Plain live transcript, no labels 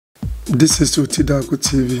This is Sunyani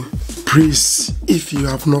TV. Please, if you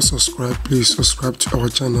have not subscribed, please subscribe to our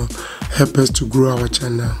channel. Help us to grow our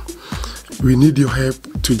channel. We need your help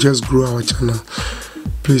to just grow our channel.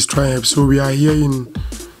 Please try help. So we are here in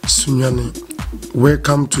Sunyani.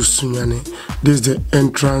 Welcome to Sunyani. This is the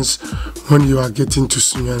entrance when you are getting to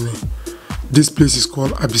Sunyani. This place is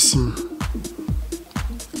called Abisim.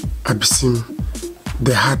 Abisim.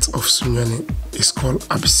 The heart of Sunyani is called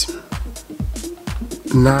Abisim.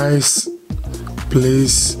 Nice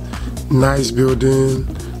place, nice building,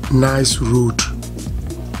 nice road.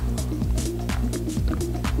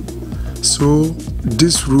 So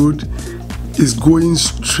this road is going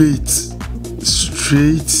straight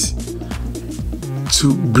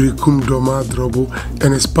to Brekum Doma Drobo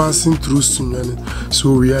and is passing through Sunyani.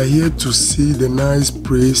 So we are here to see the nice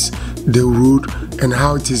place, the road, and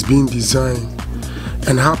how it is being designed.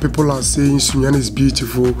 And how people are saying Sunyani is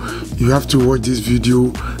beautiful. You have to watch this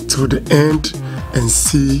video till the end and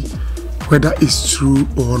see whether it's true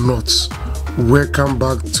or not. Welcome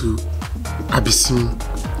back to Abisim.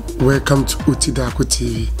 Welcome to Sunyani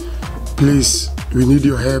TV. Please, we need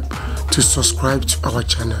your help to subscribe to our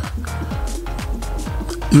channel.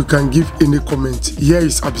 You can give any comment. Here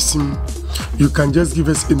is Abisim. You can just give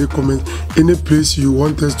us any comment, any place you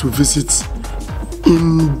want us to visit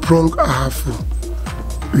in Brong Ahafu.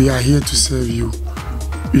 We are here to serve you.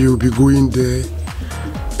 We will be going there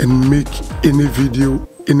and make any video,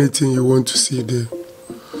 anything you want to see there.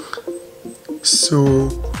 So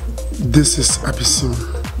this is Abisim.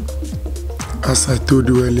 As I told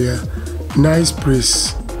you earlier, nice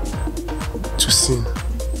place to sing.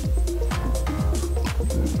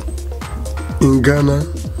 In Ghana,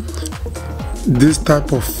 this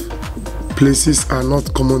type of places are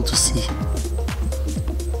not common to see.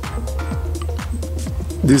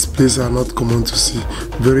 These places are not common to see.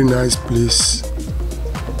 Very nice place.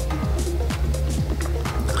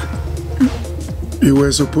 We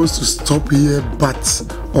were supposed to stop here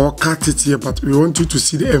or cut it here, but we want you to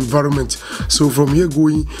see the environment. So from here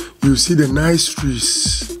going, you see the nice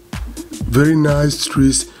trees. Very nice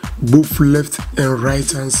trees, both left and right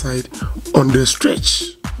hand side on the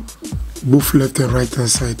stretch. Both left and right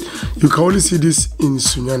hand side. You can only see this in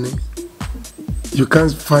Sunyani. You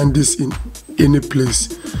can't find this in any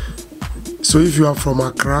place. So if you are from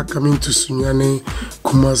Accra coming to Sunyani,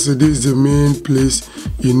 Kumasi, this is the main place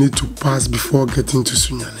you need to pass before getting to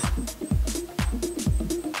Sunyani.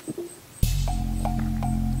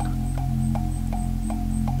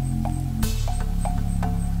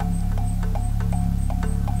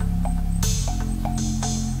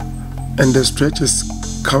 And the stretch is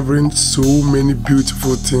covering so many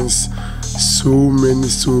beautiful things, so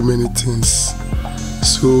many things.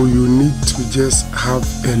 So you need to just have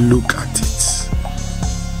a look at it.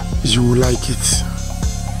 You will like it.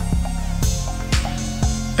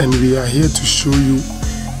 And we are here to show you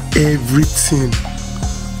everything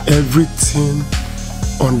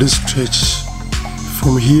on this stretch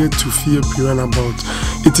from here to Fiepi roundabout.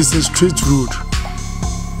 It is a straight road.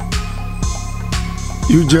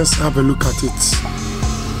 You just have a look at it.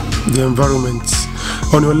 The environment.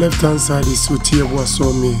 On your left hand side is Otiebua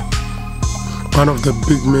Sawmill, one of the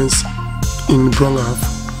big men in Brongaf,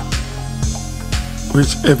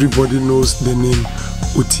 which everybody knows the name,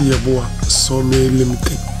 Otiebua Sawmill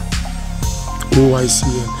Limited.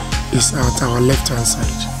 OICN is at our left hand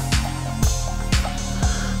side.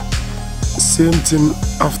 Same thing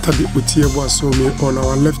after the Otiebua Sawmill on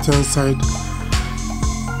our left hand side,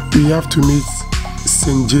 we have to meet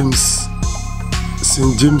St. James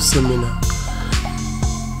Seminar.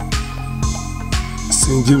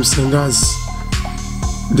 St. James, and that's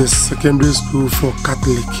the secondary school for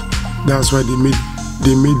Catholic. That's why they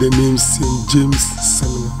made the name St. James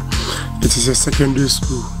Seminar. It is a secondary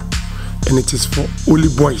school and it is for only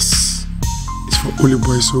boys. It's for only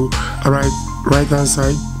boys. So right hand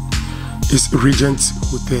side is Regent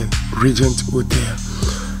Hotel.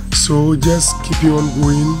 So just keep on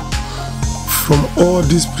going. From all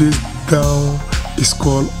this place down is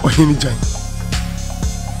called Ohenijan.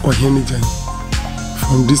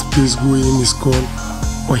 From this place going is called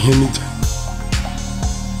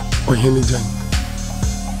Ohenijan.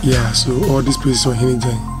 Yeah, so all this place is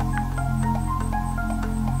Ohenijan.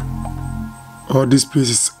 All this place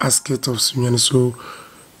is outskirts of Sunyani. So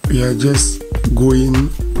we are just going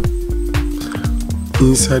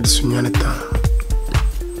inside Sunyani town.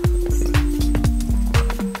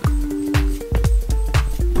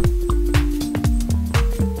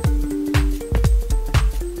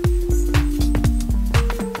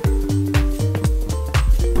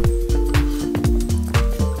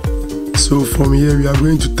 So from here we are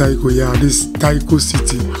going to Taiko. Yeah, this Taiko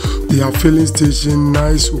City. They have filling station,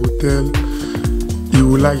 nice hotel. You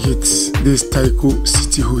will like it. This Taiko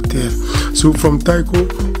City Hotel. So from Taiko,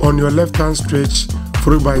 on your left hand stretch,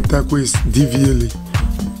 followed by Taiko is DVLA.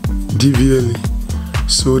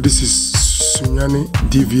 So this is Sunyani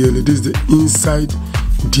DVLA. This is the inside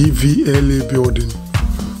DVLA building.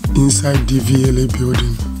 Inside DVLA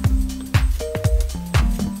building.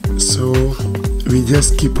 So we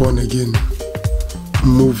just keep on again.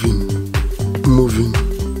 Moving.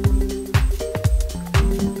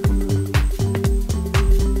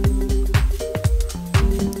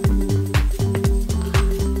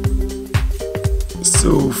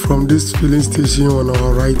 So from this filling station on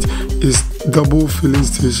our right is double filling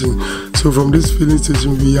station. So from this filling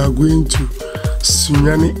station we are going to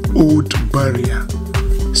Sunyani Old Barrier.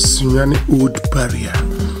 Sunyani Old Barrier.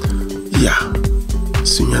 Yeah,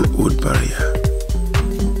 Sunyani Old Barrier.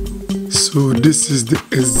 So this is the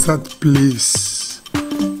exact place.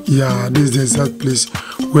 Yeah, this is the exact place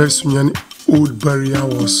where Sunyani Old Barrier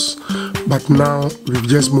was. But now we've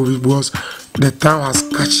just moved it because the town has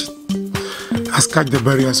catched the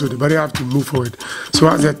barrier, so the barrier have to move forward. So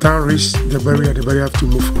as the town reach the barrier have to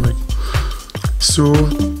move forward. So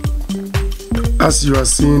as you are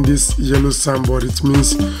seeing this yellow signboard, it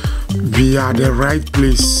means we are the right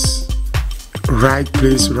place,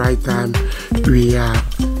 right time. We are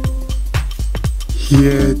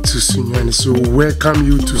here to Sunyani. So welcome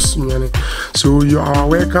you to Sunyani. So our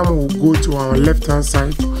welcome will go to our left hand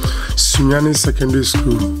side, Sunyani Secondary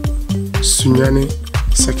School, Sunyani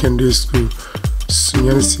Secondary School,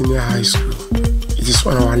 Sunyani Senior High School. It is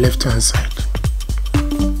on our left hand side.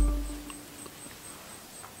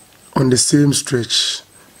 On the same stretch,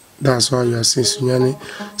 that's why you are seeing Sunyani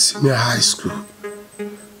Senior High School.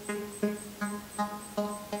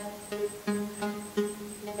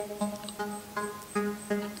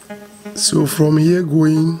 So from here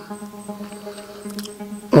going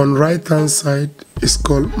on right hand side is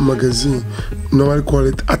called Magazine. Normally call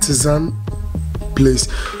it Artisan Place.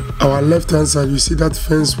 Our left hand side, you see that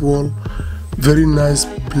fence wall, very nice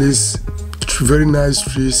place, very nice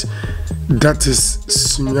trees. That is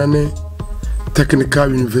Sunyani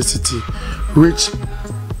Technical University, which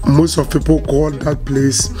most of people call that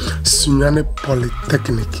place Sunyani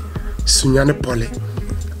Polytechnic. Sunyani Poly,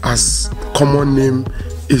 as common name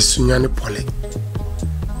is Sunyani Poly.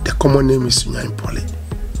 The common name is Sunyani Poly,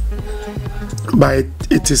 but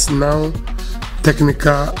it is now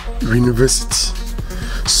Technical University.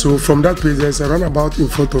 So from that place there's a runabout in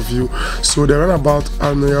front of you. So the runabout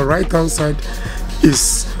on your right hand side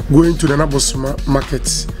is going to the Nabosuma market.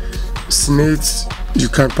 Snakes, you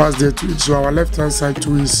can pass there too. So our left hand side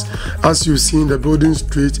too is, as you see in the building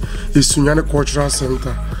street, is Sunyani Cultural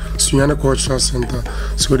Center. Sunyani Cultural Center.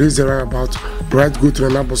 So this is the runabout. Right, go to the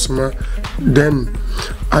Nabosuma. Then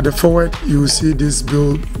at the forward you will see this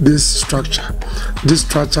structure. This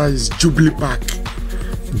structure is Jubilee Park.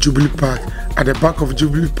 Jubilee Park. At the back of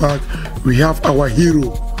Jubilee Park, we have our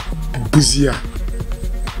hero, Buzia.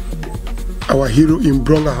 Our hero in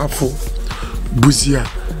Bronga Hafo, Buzia.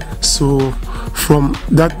 So from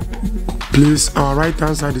that place, our right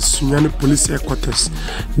hand side is Sunyani Police Headquarters.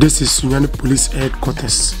 This is Sunyani Police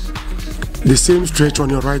Headquarters. The same stretch on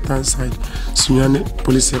your right hand side, Sunyani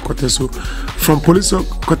Police Headquarters. So from Police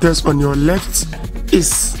Headquarters on your left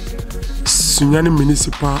is Sunyani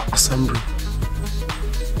Municipal Assembly.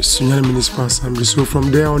 Sunyani Municipal Assembly. So from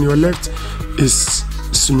there on your left is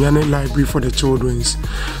Sunyani Library for the children.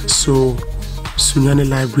 So Sunyani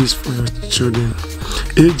Libraries for your children.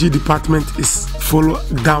 AG department is follow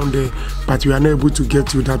down there, but we are not able to get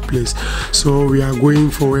to that place. So we are going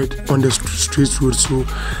forward on the straight road. So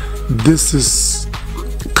this is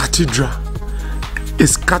Cathedral.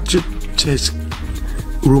 It's Catholic Church,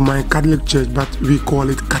 Roman Catholic Church, but we call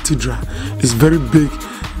it Cathedral. It's very big,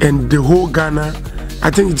 and the whole Ghana, I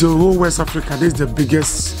think the whole West Africa, this is the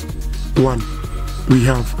biggest one we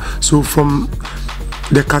have. So from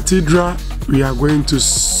the Cathedral, we are going to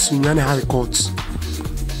Sunyani High Court.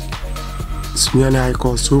 Sunyani High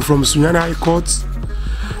Court. So from Sunyani High Court,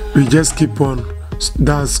 we just keep on.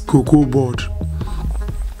 That's Cocoa Board.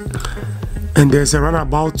 And there's a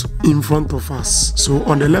runabout in front of us. So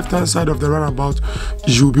on the left hand side of the runabout,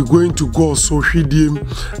 you'll be going to go so Hidim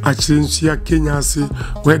Achensia Kenyasi,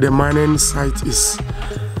 where the mining site is.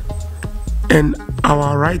 And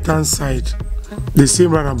our right hand side, the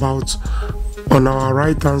same runabout. On our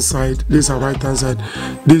right hand side, this is our right hand side.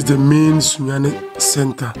 This is the main Sunyani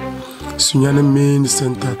Center. Sunyani main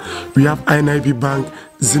center. We have INIB Bank,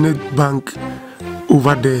 Zenith Bank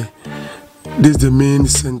over there. This is the main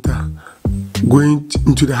center going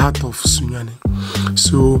into the heart of Sunyani.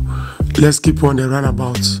 So let's keep on the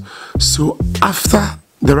runabout. So after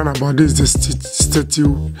the runabout, this is the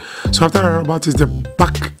statue. So after the runabout is the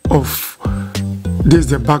back of, this is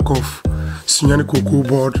the back of Sunyani Cocoa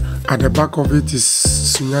Board. At the back of it is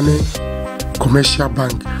Sunyani Commercial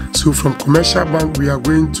Bank. So from Commercial Bank we are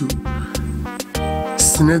going to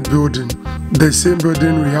Senate Building. The same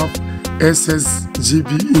building we have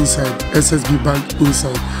SSGB inside, SSB Bank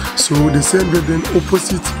inside. So the same building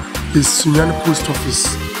opposite is Sunyani Post Office,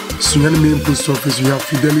 Sunyani Main Post Office. We have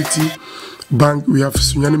Fidelity Bank, we have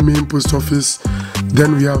Sunyani Main Post Office,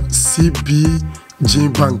 then we have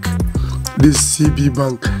CBG Bank. This CB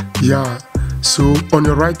Bank, yeah. So on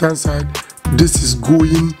your right hand side, this is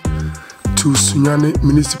going to Sunyani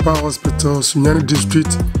Municipal Hospital, Sunyani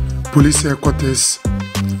District Police Headquarters,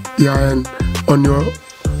 yeah. And on your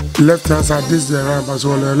left hand side, this is the ramp.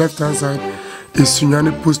 So on the left hand side is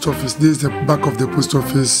Sunyani Post Office. This is the back of the post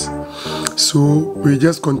office. So we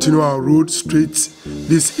just continue our road straight.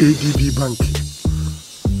 This ADB Bank.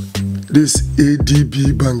 This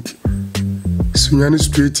ADB Bank. Sunyani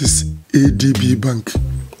Street is ADB Bank.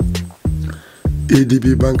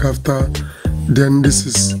 ADB Bank after. Then this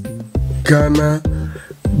is Ghana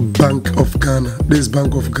Bank of Ghana. This is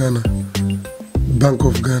Bank of Ghana. Bank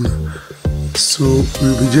of Ghana. So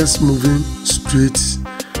we'll be just moving straight.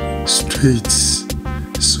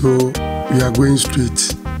 So we are going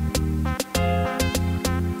straight.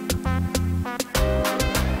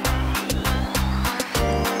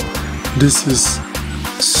 This is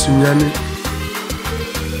Sunyani.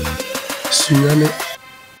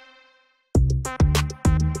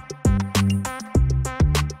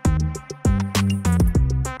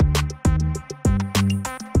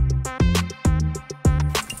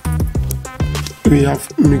 We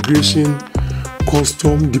have immigration,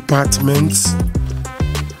 custom departments.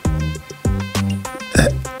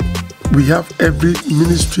 We have every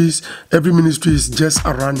ministry is just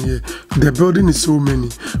around here. The building is so many,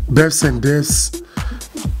 BEFs and DEFs.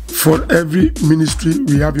 For every ministry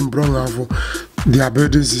we have in Brongavo, their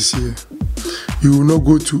buildings is here. You will not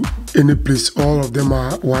go to any place. All of them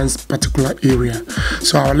are one particular area.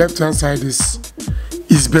 So our left hand side is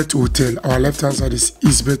Isbeth Hotel. Our left hand side is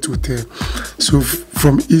Isbeth Hotel. So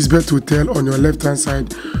from Isbeth Hotel on your left hand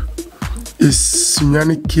side is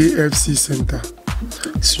Sunyani KFC Center.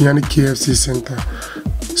 Sunyani KFC Center.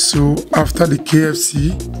 So after the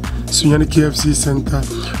Sunyani KFC Center,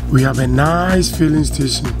 we have a nice filling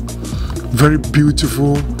station. Very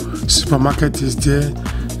beautiful. Supermarket is there.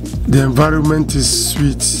 The environment is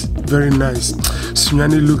sweet. Very nice.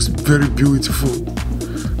 Sunyani looks very beautiful.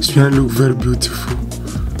 Sunyani looks very beautiful.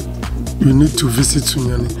 You need to visit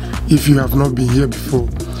Sunyani. If you have not been here before,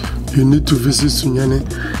 you need to visit Sunyani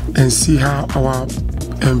and see how our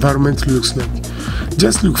environment looks like.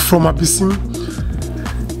 Just look from Abisim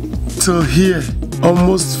till here,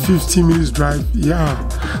 almost 15 minutes drive. Yeah.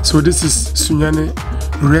 So this is Sunyani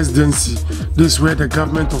Residency. This is where the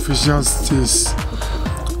government officials stays.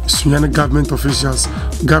 Sunyani government officials.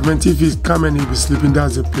 Government, if he come and he'll be sleeping,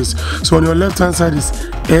 that's the place. So on your left hand side is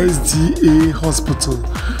SDA Hospital.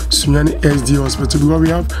 Sunyani SDA Hospital. Because we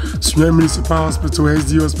have Sunyani Municipal Hospital,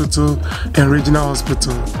 SDA Hospital, and Regional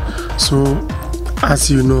Hospital. So as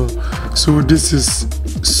you know, so this is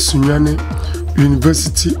Sunyani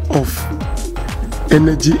University of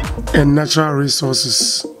Energy and Natural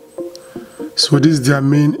Resources. So this is their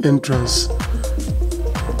main entrance.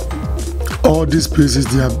 All these places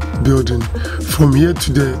they are building. From here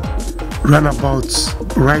to the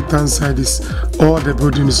runabout, right hand side is all the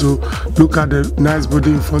buildings. So look at the nice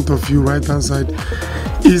building in front of you, right hand side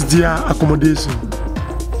is their accommodation.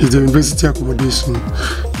 It's the university accommodation.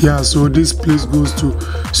 Yeah, so this place goes to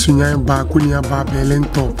Sunyani Bar, Kunia Bar, Berlin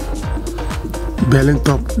Top. Berlin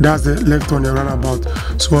Top. That's the left on your runabout.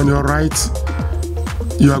 So on your right,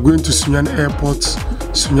 you are going to Sunyani Airport.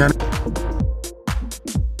 Sunyani.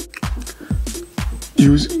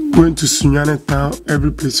 You're going to Sunyani Town,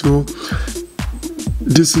 every place. So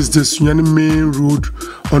this is the Sunyani main road.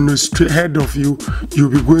 On the straight ahead of you, you'll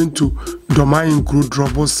be going to Domain Include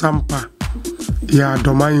Drobo Sampa. Yeah,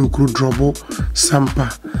 Domain Include Drobo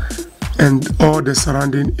Sampa and all the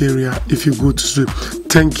surrounding area if you go to street.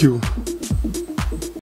 Thank you.